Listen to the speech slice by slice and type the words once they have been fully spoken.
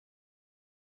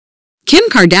Kim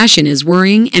Kardashian is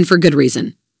worrying, and for good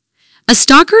reason. A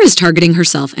stalker is targeting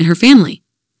herself and her family.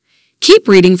 Keep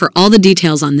reading for all the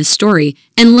details on this story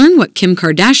and learn what Kim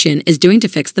Kardashian is doing to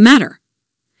fix the matter.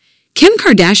 Kim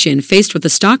Kardashian faced with a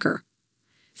stalker.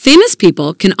 Famous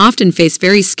people can often face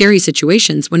very scary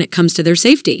situations when it comes to their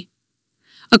safety.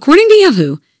 According to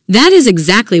Yahoo, that is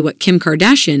exactly what Kim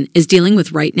Kardashian is dealing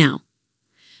with right now.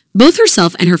 Both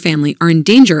herself and her family are in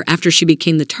danger after she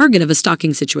became the target of a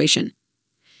stalking situation.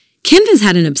 Kim has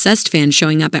had an obsessed fan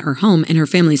showing up at her home and her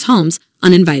family's homes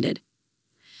uninvited.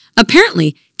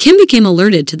 Apparently, Kim became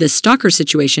alerted to this stalker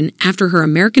situation after her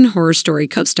American Horror Story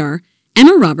co-star,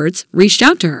 Emma Roberts, reached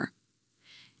out to her.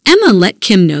 Emma let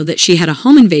Kim know that she had a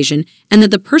home invasion and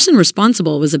that the person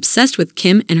responsible was obsessed with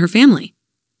Kim and her family.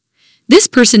 This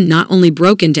person not only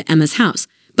broke into Emma's house,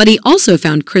 but he also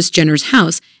found Kris Jenner's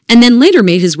house and then later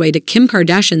made his way to Kim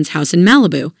Kardashian's house in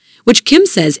Malibu, which Kim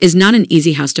says is not an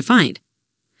easy house to find.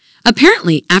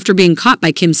 Apparently, after being caught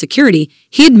by Kim's security,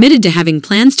 he admitted to having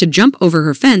plans to jump over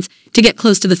her fence to get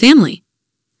close to the family.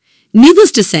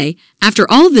 Needless to say, after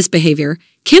all of this behavior,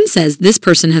 Kim says this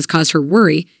person has caused her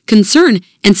worry, concern,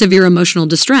 and severe emotional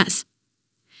distress.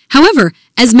 However,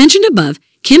 as mentioned above,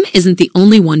 Kim isn't the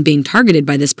only one being targeted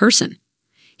by this person.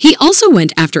 He also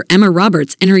went after Emma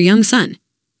Roberts and her young son.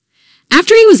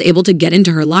 After he was able to get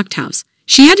into her locked house,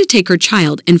 she had to take her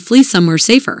child and flee somewhere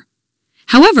safer.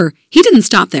 However, he didn't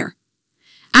stop there.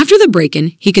 After the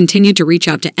break-in, he continued to reach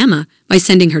out to Emma by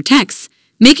sending her texts,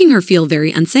 making her feel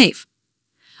very unsafe.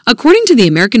 According to the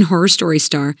American Horror Story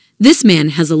star, this man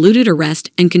has eluded arrest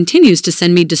and continues to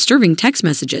send me disturbing text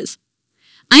messages.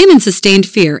 I am in sustained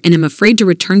fear and am afraid to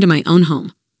return to my own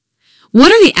home.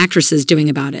 What are the actresses doing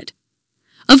about it?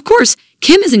 Of course,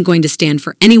 Kim isn't going to stand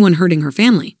for anyone hurting her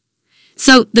family.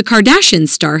 So, the Kardashian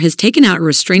star has taken out a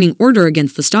restraining order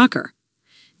against the stalker.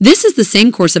 This is the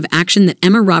same course of action that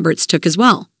Emma Roberts took as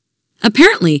well.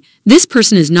 Apparently, this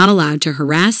person is not allowed to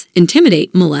harass,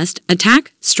 intimidate, molest,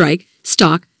 attack, strike,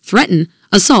 stalk, threaten,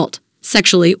 assault,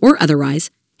 sexually or otherwise,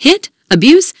 hit,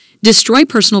 abuse, destroy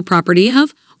personal property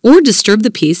of, or disturb the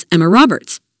peace Emma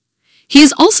Roberts. He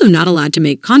is also not allowed to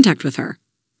make contact with her.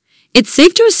 It's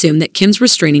safe to assume that Kim's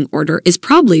restraining order is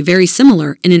probably very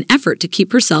similar in an effort to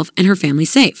keep herself and her family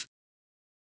safe.